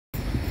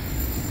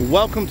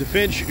Welcome to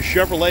Finch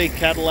Chevrolet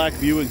Cadillac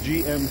Buick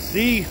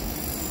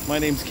GMC. My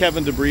name's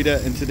Kevin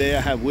DeBrita, and today I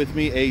have with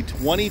me a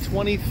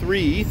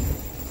 2023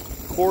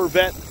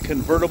 Corvette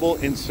convertible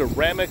in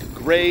ceramic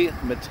gray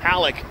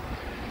metallic.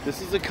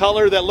 This is a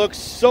color that looks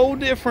so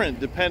different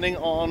depending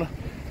on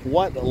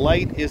what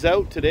light is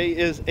out. Today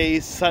is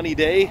a sunny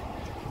day,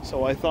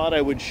 so I thought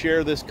I would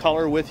share this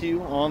color with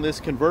you on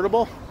this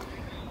convertible.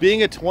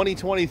 Being a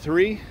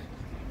 2023,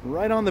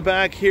 right on the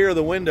back here of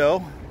the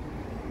window,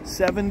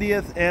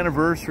 70th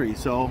anniversary.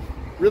 So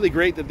really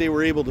great that they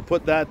were able to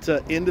put that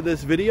into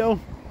this video.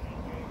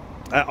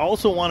 I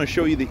also want to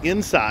show you the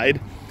inside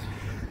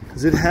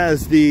because it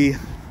has the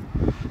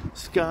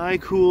Sky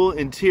Cool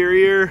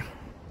interior.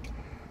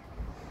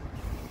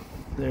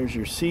 There's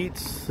your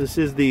seats. This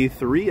is the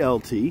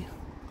 3LT.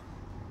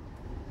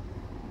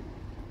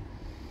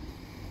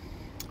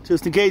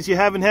 Just in case you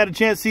haven't had a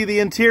chance to see the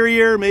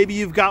interior, maybe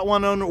you've got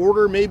one on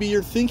order, maybe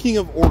you're thinking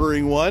of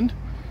ordering one.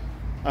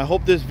 I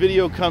hope this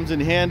video comes in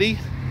handy,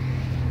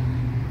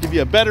 give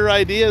you a better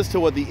idea as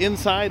to what the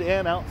inside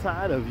and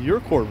outside of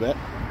your Corvette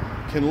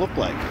can look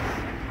like.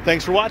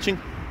 Thanks for watching.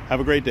 Have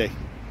a great day.